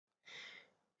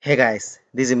Hey guys,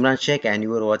 this is Imran Sheikh and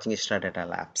you are watching Star Data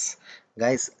Labs.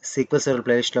 Guys, SQL Server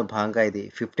playlist లో భాగంగా ఇది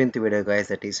 15th video guys,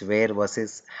 that is where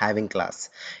versus having class.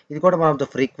 ఇది కూడా one of the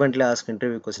frequently asked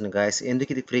interview question guys.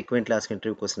 ఎందుకు ఇది frequently asked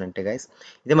interview question అంటే guys,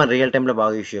 ఇది మనం రియల్ టైంలో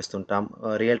బాగా యూస్ చేస్తుంటాం.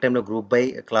 రియల్ టైంలో గ్రూప్ బై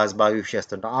క్లాస్ బాగా యూస్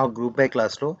చేస్తుంటాం. ఆ గ్రూప్ బై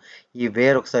క్లాస్లో ఈ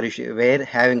వేర్ ఒకసారి వేర్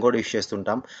హ్యావింగ్ కూడా యూస్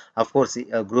చేస్తుంటాం. Of course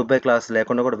group by class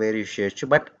లేకుండా కూడా వేర్ యూస్ చేయొచ్చు.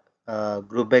 బట్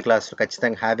గ్రూప్ బై క్లాస్లో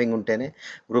ఖచ్చితంగా హ్యావింగ్ ఉంటేనే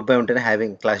గ్రూప్ బై ఉంటేనే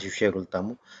హ్యావింగ్ క్లాస్ యూస్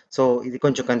చేయగలుగుతాము. సో ఇది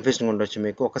కొంచెం కన్ఫ్యూజన్గా ఉండొచ్చు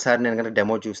మీకు. ఒకసారి నేను కనుక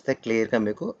డెమో చూస్తే క్లియర్గా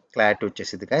మీకు క్లారిటీ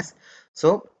వచ్చేసింది గైస్. సో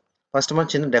ఫస్ట్ మనం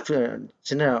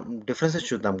చిన్న డిఫరెన్సెస్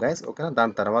చూద్దాం గైస్, ఓకేనా.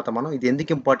 దాని తర్వాత మనం ఇది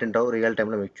ఎందుకు ఇంపార్టెంట్ రియల్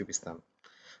టైంలో మీకు చూపిస్తాను.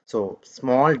 సో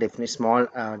స్మాల్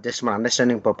జస్ట్ మన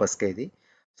అండర్స్టాండింగ్ పర్పస్కే ఇది.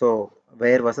 So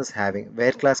where versus having.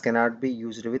 Wear class cannot be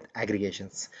used with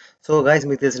aggregations. So guys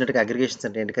మీకు తెలిసినట్టుగా అగ్రిగేషన్స్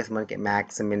అంటే ఏంటి గైస్, మనకి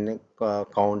మ్యాక్స్, మిన్,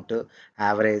 కౌంట్,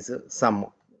 యావరేజ్, సమ్,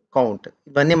 కౌంట్,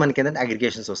 ఇవన్నీ మనకి ఏంటంటే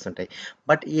అగ్రిగేషన్స్ వస్తుంటాయి.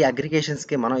 బట్ ఈ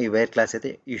అగ్రిగేషన్స్కి మనం ఈ వేర్ క్లాస్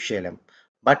అయితే యూజ్ చేయలేం.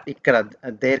 బట్ ఇక్కడ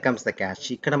దేర్ కమ్స్ ద క్యాచ్.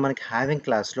 ఇక్కడ మనకి హ్యావింగ్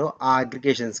క్లాస్లో ఆ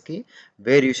అగ్రిగేషన్స్కి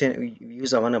వేర్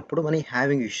యూజ్ అవ్వనప్పుడు మనం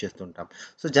హ్యావింగ్ యూజ్ చేస్తుంటాం.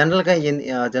 సో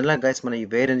జనరల్గా గైస్ మనం ఈ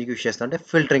వేర్ ఎందుకు యూజ్ చేస్తాం అంటే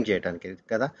ఫిల్టరింగ్ చేయడానికి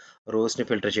కదా, రోస్ని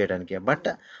ఫిల్టర్ చేయడానికి. బట్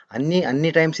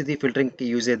అన్ని టైమ్స్ ఇది ఫిల్టరింగ్కి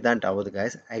యూజ్ చేద్దాం అంటే అవ్వదు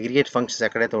గైస్. అగ్రిగేట్ ఫంక్షన్స్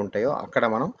ఎక్కడైతే ఉంటాయో అక్కడ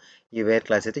మనం ఈ వేర్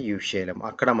క్లాస్ అయితే యూజ్ చేయలేము.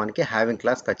 అక్కడ మనకి హ్యావింగ్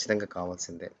క్లాస్ ఖచ్చితంగా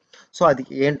కావాల్సిందే. సో అది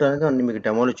ఏంటో అనేది నేను మీకు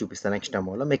డెమోలో చూపిస్తాను. నెక్స్ట్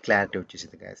డెమోలో మీకు క్లారిటీ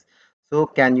వచ్చేసింది guys. So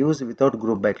can use without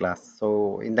group by class. So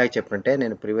ఇందాక చెప్పినట్టే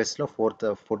నేను ప్రీవియస్లో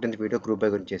 14th వీడియో గ్రూప్ బై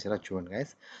గురించి చేసిన చూడండి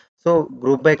guys. So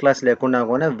group by class లేకుండా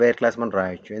కూడా వేర్ క్లాస్ మనం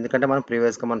రాయొచ్చు. ఎందుకంటే మనం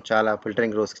ప్రీవియస్గా మనం చాలా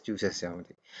ఫిల్టరింగ్ రోస్కి చూసేసాము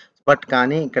అది. బట్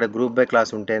కానీ ఇక్కడ గ్రూప్ బై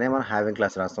క్లాస్ ఉంటేనే మనం హ్యావింగ్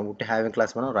క్లాస్ రాస్తాం. ఉట్టి హ్యావింగ్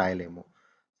క్లాస్ మనం రాయలేము.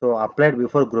 So applied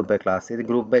before group by class, ఇది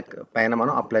గ్రూప్ బై పైన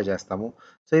మనం అప్లై చేస్తాము.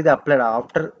 సో ఇది applied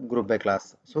after group by class.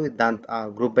 So దాని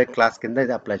గ్రూప్ బై క్లాస్ కింద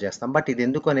ఇది అప్లై చేస్తాం. బట్ ఇది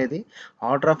ఎందుకు అనేది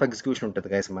ఆర్డర్ ఆఫ్ ఎగ్జిక్యూషన్ ఉంటుంది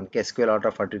గైస్ మనకి. ఎస్క్యూఎల్ ఆర్డర్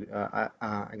ఆఫ్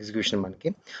ఎగ్జిక్యూషన్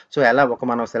మనకి. సో ఎలా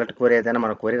మనం సెలెక్ట్ క్వరీ ఏదైనా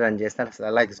మన క్వరీ రన్ చేస్తే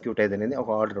ఎలా ఎగ్జిక్యూట్ అయ్యేది అనేది ఒక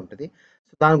ఆర్డర్ ఉంటుంది.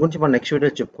 సో దాని గురించి మనం నెక్స్ట్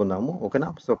వీడియో చెప్పుకుందాము, ఓకేనా.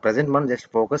 సో ప్రజెంట్ మనం just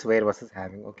focus wear versus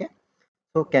having, okay.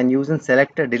 So can use in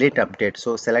select, delete, update.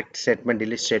 So select statement,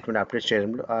 delete statement,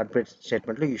 update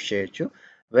స్టేట్మెంట్లో use చేయొచ్చు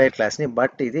వేర్ క్లాస్ని.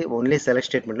 బట్ ఇది ఓన్లీ సెలెక్ట్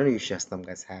స్టేట్మెంట్లో యూజ్ చేస్తాం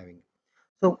guys having.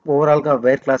 So ఓవరాల్గా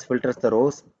wear class filters the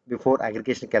rose before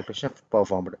aggregation calculation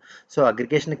performed. So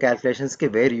aggregation క్యాల్కులేషన్స్కి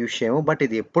wear use చేయము. But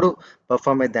ఇది ఎప్పుడు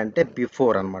perform అయింది అంటే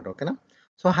before అనమాట, ఓకేనా.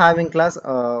 So having class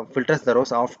filters the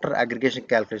rose after aggregation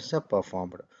calculations are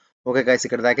performed. Okay guys,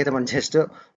 ఇక్కడ దాకైతే మనం జస్ట్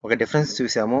ఒక డిఫరెన్స్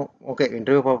చూసాము. ఓకే,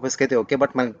 ఇంటర్వ్యూ పర్పస్కి అయితే ఓకే.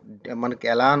 బట్ మనకి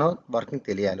ఎలానో వర్కింగ్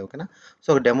తెలియాలి, ఓకేనా. సో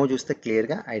ఒక డెమో చూస్తే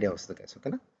క్లియర్గా ఐడియా వస్తుంది గైస్,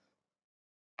 ఓకేనా.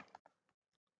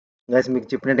 గైస్ మీకు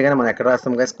చెప్పినట్టుగానే మనం ఎక్కడ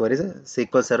రాస్తాం guys queries,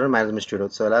 sequel server management studio.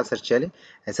 So ఎలా సెర్చ్ చేయాలి,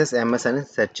 SSMS అని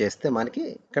సెర్చ్ చేస్తే మనకి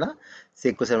ఇక్కడ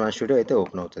సీక్వెల్ సర్వర్ మేనేజ్మెంట్ స్టూడియో అయితే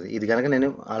ఓపెన్ అవుతుంది. ఇది కనుక నేను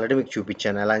ఆల్రెడీ మీకు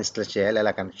చూపించాను ఎలా ఇన్స్టాల్ చేయాలి,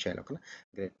 ఎలా కనెక్ట్ చేయాలి, ఓకేనా.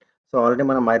 గ్రేట్. సో ఆల్రెడీ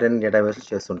మనం మై రన్నింగ్ డేటాబేస్లో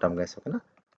చేస్తుంటాం గైస్, ఓకేనా.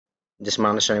 జస్ట్ మన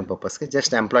అండర్స్టాండింగ్ పర్పస్కి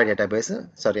జస్ట్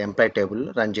ఎంప్లాయ్ టేబుల్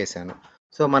రన్ చేశాను.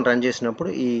 సో మనం రన్ చేసినప్పుడు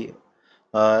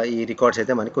ఈ రికార్డ్స్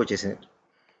అయితే మనకి వచ్చేసింది.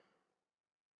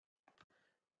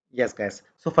 Yes guys.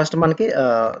 సో ఫస్ట్ మనకి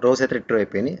రోస్ అయితే రిట్రీవ్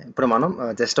అయిపోయినాయి. ఇప్పుడు మనం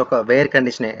జస్ట్ ఒక వేర్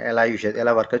కండిషన్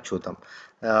ఎలా వర్క్ అయితే చూద్దాం.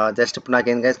 జస్ట్ ఇప్పుడు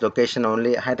నాకేం గైస్, లొకేషన్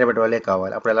ఓన్లీ హైదరాబాద్ వాళ్ళే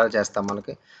కావాలి. అప్పుడు ఎలా చేస్తాం,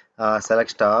 మనకి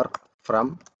select star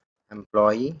from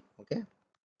employee, okay,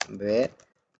 wear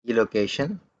ఈ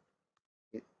location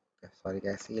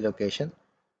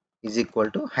is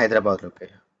equal to Hyderabad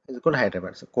location is equal to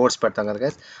Hyderabad. So codes పెడతాం కదా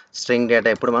గైస్. స్ట్రింగ్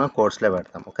డేటా ఎప్పుడు మనం కోడ్స్లో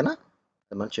పెడతాం, ఓకేనా.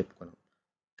 అది మనం చెప్పుకున్నాం,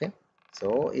 ఓకే. సో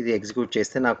ఇది ఎగ్జిక్యూట్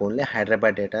చేస్తే నాకు ఓన్లీ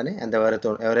హైదరాబాద్ డేటాని, అండ్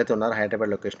ఎవరైతే ఉన్నారో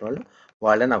హైదరాబాద్ లొకేషన్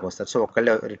వాళ్ళే నాకు వస్తారు. సో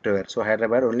ఒక్కళ్ళే రిట్రీవర్. సో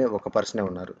హైదరాబాద్ ఓన్లీ ఒక పర్సనే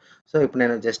ఉన్నారు. సో ఇప్పుడు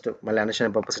నేను జస్ట్ మళ్ళీ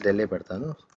అండర్స్టాండింగ్ పర్పస్ ఢిల్లీ పెడతాను,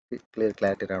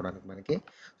 క్లారిటీ రావడానికి మనకి.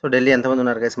 సో ఢిల్లీ ఎంతమంది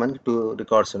ఉన్నారు గైస్, మనకి 2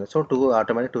 రికార్డ్స్ ఉన్నాయి. సో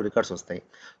ఆటోమేటిక్ 2 రికార్డ్స్ వస్తాయి.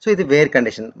 సో ఇది వేర్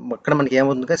కండిషన్. అక్కడ మనకి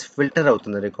ఏమవుతుంది గైస్, ఫిల్టర్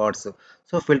అవుతుంది రికార్డ్స్.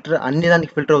 సో అన్ని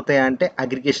దానికి ఫిల్టర్ అవుతాయి అంటే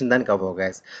అగ్రిగేషన్ దానికి అవ్వవు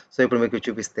గైస్. సో ఇప్పుడు మీకు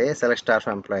చూపిస్తే సెలెక్ట్ స్టార్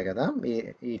ఫర్ ఎంప్లాయీ కదా,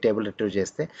 ఈ టేబుల్ రిట్రీవ్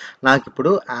చేస్తే నాకు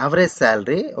ఇప్పుడు యావరేజ్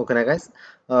శాలరీ, ఓకేనా గైస్,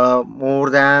 మోర్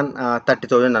దాన్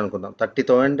 30,000 అనుకుందాం.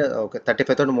 30,000, okay,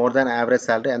 35,000 more than average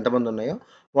salary ఎంతమంది ఉన్నాయో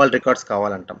వాళ్ళ రికార్డ్స్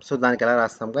కావాలంటాం. సో దానికి ఎలా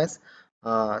రాస్తాం గైస్,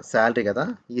 శాలరీ కదా,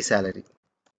 ఈ శాలరీ,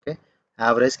 ఓకే,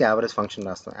 యావరేజ్కి యావరేజ్ ఫంక్షన్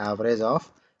రాస్తాం. యావరేజ్ ఆఫ్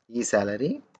ఈ salary,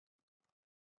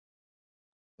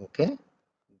 okay,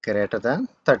 greater than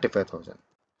 35,000,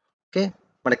 okay.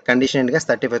 మనకి కండిషన్ ఏంటి guys,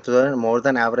 35,000 more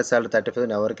than average salary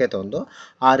 35,000 ఎవరికైతే ఉందో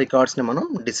ఆ రికార్డ్స్ని మనం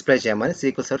డిస్ప్లే చేయమని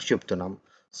సీక్వెల్ సర్వర్ చెప్తున్నాం.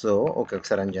 సో ఓకే,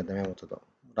 ఒకసారి రన్ చేద్దాం ఏమవుతుందో.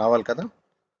 రావాలి కదా,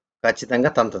 ఖచ్చితంగా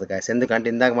తంతది గైస్. ఎందుకంటే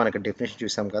ఇందాక మనకి డెఫినేషన్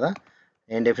చూసాం కదా.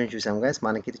 ఏం డెఫినేషన్ చూసాం గైస్,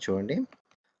 మనకి ఇది చూడండి,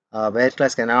 wear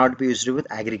class cannot be used with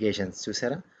aggregations.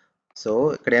 చూసారా, సో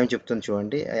ఇక్కడ ఏం చెప్తుంది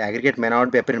చూడండి, aggregate may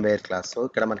not be appear in where class. So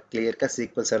ఇక్కడ మనకి క్లియర్గా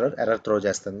సీక్వెల్ సర్వర్ ఎర్రర్ త్రో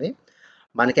చేస్తుంది.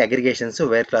 మనకి అగ్రిగేషన్స్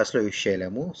వేర్ క్లాస్లో యూజ్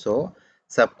చేయలేము. So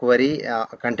sub query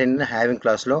content having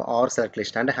క్లాస్లో ఆర్ సెలెక్ట్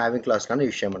లిస్ట్ అంటే హ్యావింగ్ క్లాస్లోనే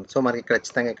యూజ్ చేయమని. సో మనకి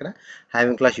ఖచ్చితంగా ఇక్కడ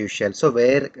హ్యావింగ్ క్లాస్ యూజ్ చేయాలి. సో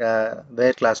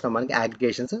వేర్ క్లాస్లో మనకి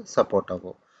అగ్రిగేషన్స్ సపోర్ట్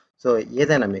అవ్వవు. సో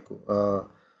ఏదైనా మీకు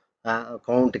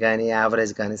కౌంట్ కానీ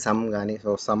యావరేజ్ కానీ సమ్ కానీ,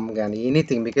 సో సమ్ కానీ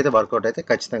ఎనీథింగ్ మీకు అయితే వర్కౌట్ అయితే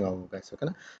ఖచ్చితంగా అవ్వవు గైస్,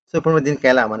 ఓకేనా. సో ఇప్పుడు మరి దీనికి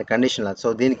ఎలా మన కండిషన్ సో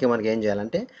దీనికి మనకి ఏం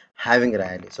చేయాలంటే హ్యావింగ్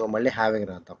రాయాలి. సో మళ్ళీ హ్యావింగ్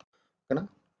రాద్దాం, ఓకేనా.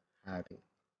 హ్యావింగ్,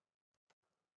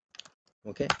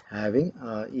 ఓకే, హ్యావింగ్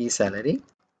ఈ సాలరీ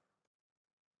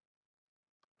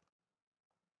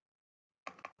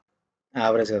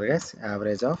యావరేజ్ కదా గైస్,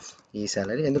 యావరేజ్ ఆఫ్ ఈ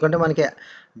సాలరీ. ఎందుకంటే మనకి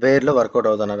వేర్లో వర్కౌట్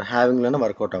అవుతున్నారు, హ్యావింగ్లోనే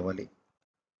వర్కౌట్ అవ్వాలి.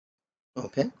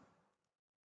 ఓకే,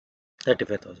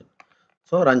 35,000.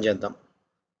 సో రన్ చేద్దాం.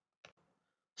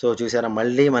 సో చూసారా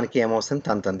మళ్ళీ మనకి ఏమవుతుంది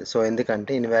తంతుంది. సో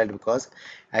ఎందుకంటే invalid because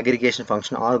aggregation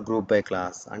function are group by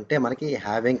class. అంటే మనకి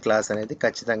హ్యావింగ్ క్లాస్ అనేది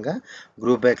ఖచ్చితంగా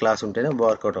గ్రూప్ బై క్లాస్ ఉంటేనే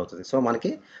వర్కౌట్ అవుతుంది. సో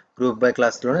మనకి గ్రూప్ బై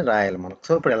క్లాస్లోనే రాయాలి మనకు.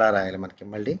 సో ఇప్పుడు ఎలా రాయాలి మనకి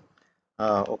మళ్ళీ,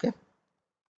 ఓకే,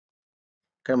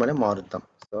 ఇక్కడ మళ్ళీ మారుద్దాం.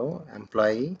 సో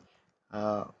ఎంప్లాయీ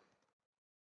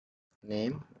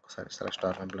నేమ్ ఒకసారి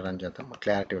స్టార్ ఎంప్లాయీ రన్ చేద్దాం,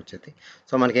 క్లారిటీ వచ్చేది.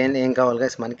 సో మనకి ఏం కావాలి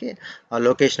గైస్, మనకి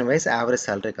లొకేషన్ వైజ్ యావరేజ్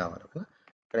సాలరీ కావాలి. ఓకే,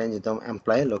 ఇక్కడ ఏం చేద్దాం,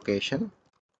 employee location,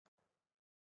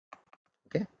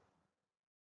 okay,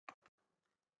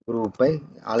 group by.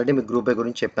 Already మీకు గ్రూప్ బై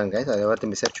గురించి చెప్పాను గైస్, అది ఎవరైతే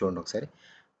మిస్ చూడండి ఒకసారి.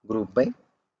 Group by,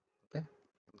 okay,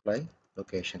 employee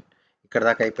location ఇక్కడ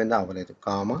దాకా అయిపోయిందా, అవ్వలేదు,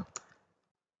 కామా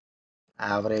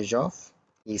యావరేజ్ ఆఫ్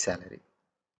ఈ సాలరీ,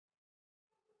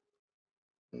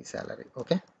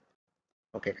 ఓకే.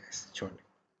 ఓకే గైస్ చూడండి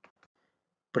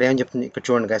ఇప్పుడు ఏం చెప్తుంది ఇక్కడ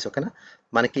చూడండి గైస్, ఓకేనా.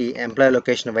 మనకి ఎంప్లాయీ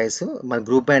లొకేషన్ వైస్ మన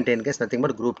గ్రూప్ బై అంటే ఏంటి గైస్, నథింగ్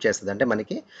బట్ గ్రూప్ చేస్తుంది. అంటే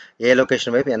మనకి ఏ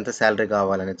లొకేషన్ వైపు ఎంత శాలరీ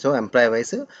కావాలనేది. So employee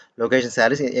vice location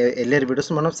salaries ఎల్ఏర్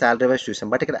videos మనం శాలరీ వైస్ చూసాం,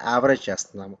 బట్ ఇక్కడ యావరేజ్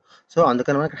చేస్తున్నాము. సో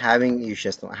అందుకని మనకి హ్యావింగ్ యూజ్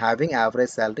చేస్తాం. Having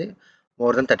average salary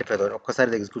more than 35,000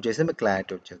 ఒక్కసారి ఎగ్జిక్యూట్ చేసి మీకు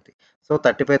క్లారిటీ వచ్చింది. సో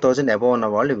 35,000 అబవ్ ఉన్న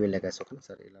వాళ్ళు వీళ్ళే గైస్, ఓకేనా.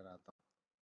 సరే ఇలా రాద్దాం,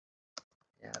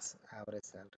 as average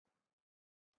salary,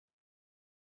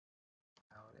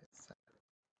 average salary,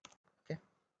 okay.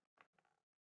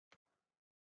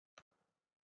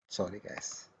 Sorry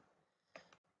guys,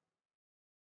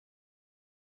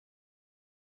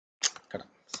 ఇక్కడ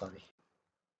సారీ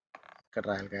ఇక్కడ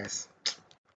రాయాలి గైస్,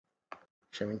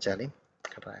 క్షమించాలి,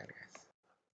 ఇక్కడ రాయాలి guys,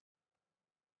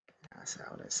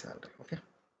 average salary, okay.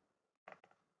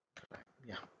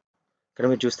 Yeah, ఇక్కడ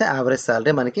మీరు చూస్తే యావరేజ్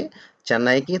శాలరీ మనకి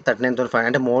చెన్నైకి 39,500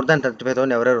 అంటే మోర్ దాన్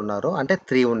 35,000 ఎవరెవరు ఉన్నారో అంటే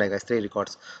 3 ఉన్నాయి కదా, 3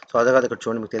 రికార్డ్స్. సో అదే కాదు ఇక్కడ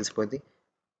చూడండి మీకు తెలిసిపోయింది.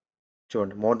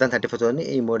 చూడండి మోర్ దాన్ 35,000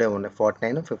 ఈ మూడే ఉన్నాయి,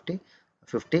 49, 50,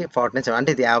 50, 49, అంటే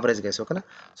ఇది యావరేజ్ గైస్, ఓకేనా.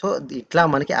 సో ఇట్లా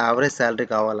మనకి యావరేజ్ శాలరీ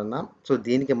కావాలన్నా, సో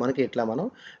దీనికి మనకి ఇట్లా మనం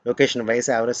లొకేషన్ వైస్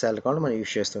యావరేజ్ శాలరీ కావాలని మనం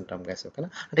యూస్ చేస్తుంటాం గైస్, ఓకేనా.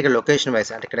 అంటే ఇక్కడ లొకేషన్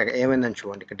వైస్ అంటే ఇక్కడ ఏమైందని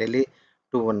చూడండి, ఇక్కడ ఢిల్లీ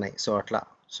 2 ఉన్నాయి, సో అట్లా.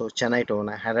 సో చెన్నై 2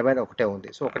 ఉన్నాయి, హైదరాబాద్ ఒకటే ఉంది,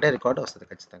 సో ఒకటే రికార్డ్ వస్తుంది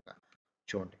ఖచ్చితంగా,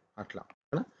 చూడండి అట్లా,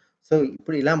 ఓకేనా. సో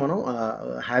ఇప్పుడు ఇలా మనం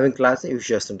హ్యావింగ్ క్లాస్ యూజ్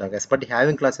చేస్తుంటాం గైస్, బట్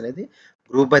హ్యావింగ్ క్లాస్ అనేది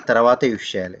గ్రూప్ బై తర్వాత యూజ్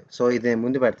చేయాలి. సో ఇది నేను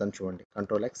ముందు పెడతాను చూడండి,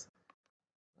 కంట్రోల్ ఎక్స్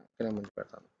ఇక్కడ ముందు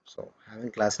పెడతాను. సో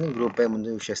హ్యావింగ్ క్లాస్ని గ్రూప్ బై ముందు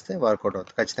యూజ్ చేస్తే వర్కౌట్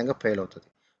అవుతుంది, ఖచ్చితంగా ఫెయిల్ అవుతుంది.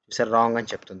 చూసారు రాంగ్ అని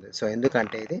చెప్తుంది. సో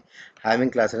ఎందుకంటే ఇది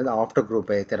హ్యావింగ్ క్లాస్ అనేది ఆఫ్టర్ గ్రూప్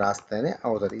బై అయితే రాస్తేనే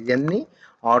అవుతుంది. ఇవన్నీ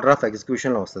ఆర్డర్ ఆఫ్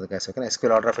ఎగ్జిక్యూషన్లో వస్తుంది guys, okay.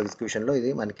 SQL order of ఎగ్జిక్యూషన్లో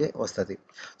ఇది మనకి వస్తుంది.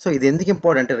 సో ఇది ఎందుకు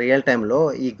ఇంపార్టెంట్ అంటే రియల్ టైంలో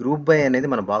ఈ గ్రూప్ బై అనేది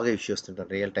మనం బాగా యూజ్ చేస్తుంటాం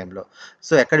రియల్ టైంలో.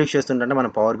 సో ఎక్కడ యూజ్ చేస్తుంటే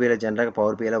మనం పవర్ బీఐలో జనరల్గా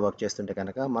పవర్ బీఐలో వర్క్ చేస్తుంటే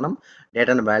కనుక మనం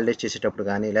డేటాను వ్యాలిడేట్ చేసేటప్పుడు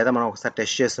కానీ, లేదా మనం ఒకసారి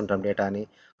టెస్ట్ చేస్తుంటాం డేటాని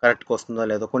కరెక్ట్గా వస్తుందో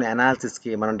లేదో, కొన్ని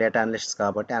అనాలిసిస్కి మనం డేటా అనలిస్ట్స్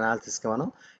కాబట్టి అనాలిసిస్కి మనం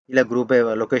ఇలా గ్రూప్ బై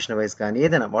లొకేషన్ వైజ్ కానీ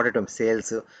ఏదైనా what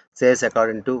sales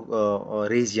according to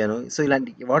region, so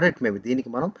ఇలాంటి వాట్ ఇట్ మేబీ దీనికి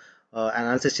మనం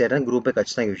అనాలిసిస్ చేయడానికి గ్రూప్ బై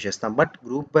ఖచ్చితంగా యూజ్ చేస్తాం. బట్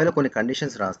గ్రూప్ బైలో కొన్ని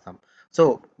కండిషన్స్ రాస్తాం. సో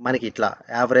మనకి ఇట్లా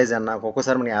యావరేజ్ అన్న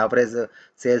ఒక్కోసారి మనకి యావరేజ్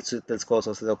సేల్స్ తెలుసుకోవాల్సి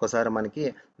వస్తుంది, ఒక్కోసారి మనకి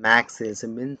మ్యాక్స్ సేల్స్,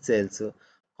 మిన్ సేల్స్,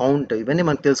 కౌంట్, ఇవన్నీ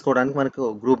మనకు తెలుసుకోవడానికి మనకు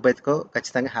గ్రూప్ బైతో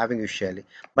ఖచ్చితంగా హ్యావింగ్ యూజ్ చేయాలి.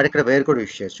 బట్ ఇక్కడ వేర్ కూడా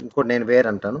యూజ్ చేయొచ్చు. ఇంకోటి నేను వేర్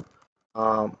అంటాను,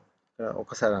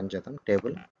 ఒకసారి రన్ చేద్దాం,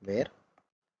 టేబుల్ వేర్,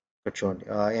 ఇక్కడ చూడండి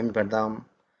ఏం పెడదాం,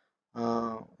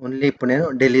 ఓన్లీ ఇప్పుడు నేను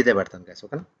ఢిల్లీదే పెడతాను గైస్,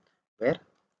 ఓకేనా. Wear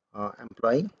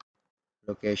employee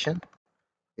location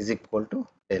is equal to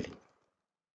Delhi,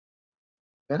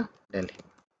 ఓకేనా, ఢిల్లీ.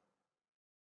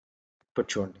 ఇప్పుడు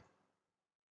చూడండి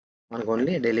మనకు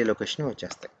ఓన్లీ ఢిల్లీ లొకేషన్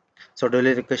వచ్చేస్తాయి. So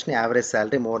Delhi location average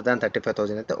salary more than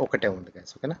 35,000 అయితే ఒకటే ఉంది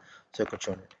గైస్, ఓకేనా. సో ఇక్కడ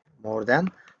చూడండి మోర్ దాన్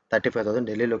 35,000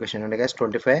 ఢిల్లీ లొకేషన్ ఉంది గైస్,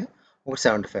 25 ఒకటి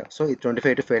 75. సో ఈ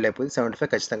 25 ఇటు ఫెయిల్ అయిపోయింది, 75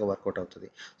 ఖచ్చితంగా వర్కౌట్ అవుతుంది.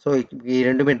 సో ఈ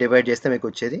రెండు మీరు డివైడ్ చేస్తే మీకు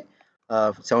వచ్చేది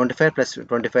 75 +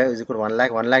 25 is equal 1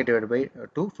 lakh, 1 lakh divide by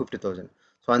 2 50,000.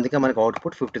 So అందుకే మనకి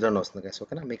అవుట్పుట్ 50,000 వస్తుంది గైస్.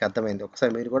 ఓకేనా, మీకు అర్థమైంది.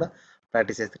 ఒకసారి మీరు కూడా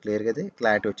ప్రాక్టీస్ చేస్తే క్లియర్గా అది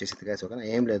క్లారిటీ వచ్చేసింది గైస్. ఓకేనా,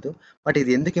 ఏం లేదు. బట్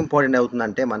ఇది ఎందుకు ఇంపార్టెంట్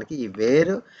అవుతుందంటే మనకి ఈ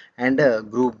wear and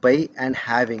group by and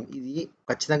having ఇది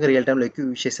ఖచ్చితంగా రియల్ టైంలో ఎక్కువ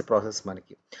యూజ్ చేసే ప్రాసెస్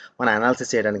మనకి. మన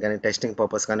అనాలిసిస్ చేయడానికి కానీ, టెస్టింగ్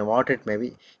పర్పస్ కానీ, వాట్ ఇట్ మేబీ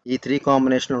ఈ 3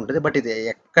 కాంబినేషన్ ఉంటుంది. బట్ ఇది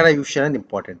ఎక్కడ యూజ్ చేయాలని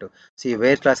ఇంపార్టెంట్. సో ఈ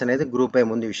వేర్ క్లాస్ అనేది గ్రూప్ బై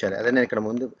ముందు యూజ్ చేయాలి. అదే నేను ఇక్కడ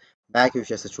ముందు బ్యాక్ యూజ్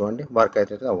చేస్తే చూడండి, వర్క్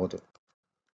అయితే అవ్వదు.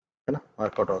 ఓకేనా,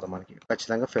 వర్కౌట్ అవుతుంది, మనకి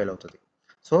ఖచ్చితంగా ఫెయిల్ అవుతుంది.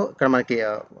 సో ఇక్కడ మనకి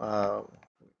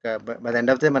by the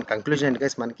end of the మన కంక్లూజన్ ఏంటి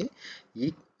గైస్, మనకి ఈ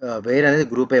వేర్ అనేది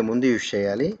గ్రూప్ ఏ ముందు యూజ్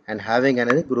చేయాలి అండ్ హ్యావింగ్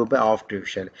అనేది గ్రూప్ ఏ ఆఫ్టర్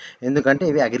యూజ్ చేయాలి. ఎందుకంటే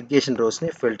ఇవి aggregation రోస్ని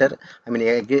filter, I mean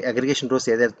aggregation rose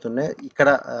ఏదైతే ఉన్నాయో ఇక్కడ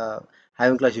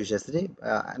హ్యావింగ్ క్లాస్ యూజ్ చేస్తుంది,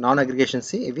 నాన్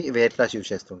అగ్రిగేషన్స్ ఇవి వేర్ క్లాస్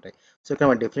యూజ్ చేస్తుంటాయి. సో ఇక్కడ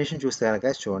మన డెఫినేషన్ చూస్తే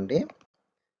కనుక చూడండి,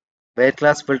 wear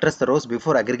class filters the rose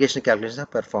before aggregation calculation are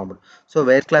performed. So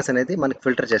where class అనేది మనకి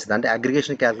ఫిల్టర్ చేస్తుంది, అంటే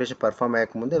aggregation calculation perform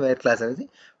అయ్యకముందే wear class అనేది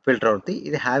ఫిల్టర్ అవుతుంది.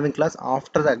 ఇది having class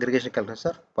after the aggregation calculation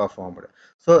are performed.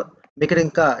 So ఇక్కడ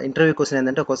ఇంకా ఇంటర్వ్యూ క్వశ్చన్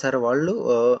ఏంటంటే ఒక్కోసారి వాళ్ళు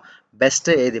బెస్ట్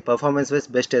ఏది పర్ఫార్మెన్స్ వైజ్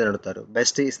బెస్ట్ ఏది అడుగుతారు.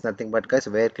 Best is nothing but guys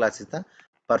wear class is the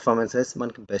performance wise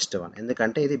మనకి బెస్ట్ వన్.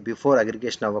 ఎందుకంటే ఇది బిఫోర్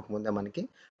అగ్రిగేషన్ అవ్వకముందే మనకి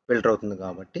ఫిల్టర్ అవుతుంది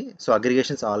కాబట్టి. So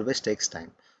aggregations always takes time.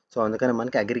 So అందుకని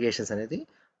మనకి అగ్రిగేషన్స్ అనేది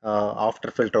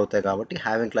ఆఫ్టర్ ఫిల్టర్ అవుతాయి కాబట్టి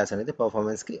హ్యావింగ్ క్లాస్ అనేది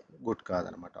పర్ఫార్మెన్స్కి గుడ్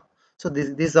కాదనమాట. So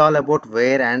this all about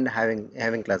where and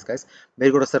having class guys.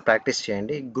 మీరు కూడా ఒకసారి ప్రాక్టీస్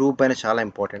చేయండి. గ్రూప్ పైన చాలా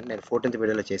ఇంపార్టెంట్. నేను 14th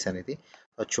వీడియోలో చేశాను ఇది.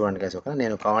 చూడండి గైస్. ఓకే,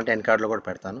 నేను కామెంట్ కార్డ్లో కూడా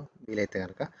పెడతాను వీలైతే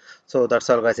కనుక. So that's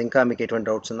all guys. ఇంకా మీకు ఎటువంటి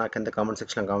డౌట్స్ ఉన్నా కింద కామెంట్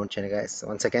సెక్షన్లో కామెంట్ చేయండి guys.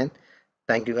 Once again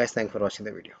thank you guys, thank for watching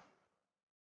the video.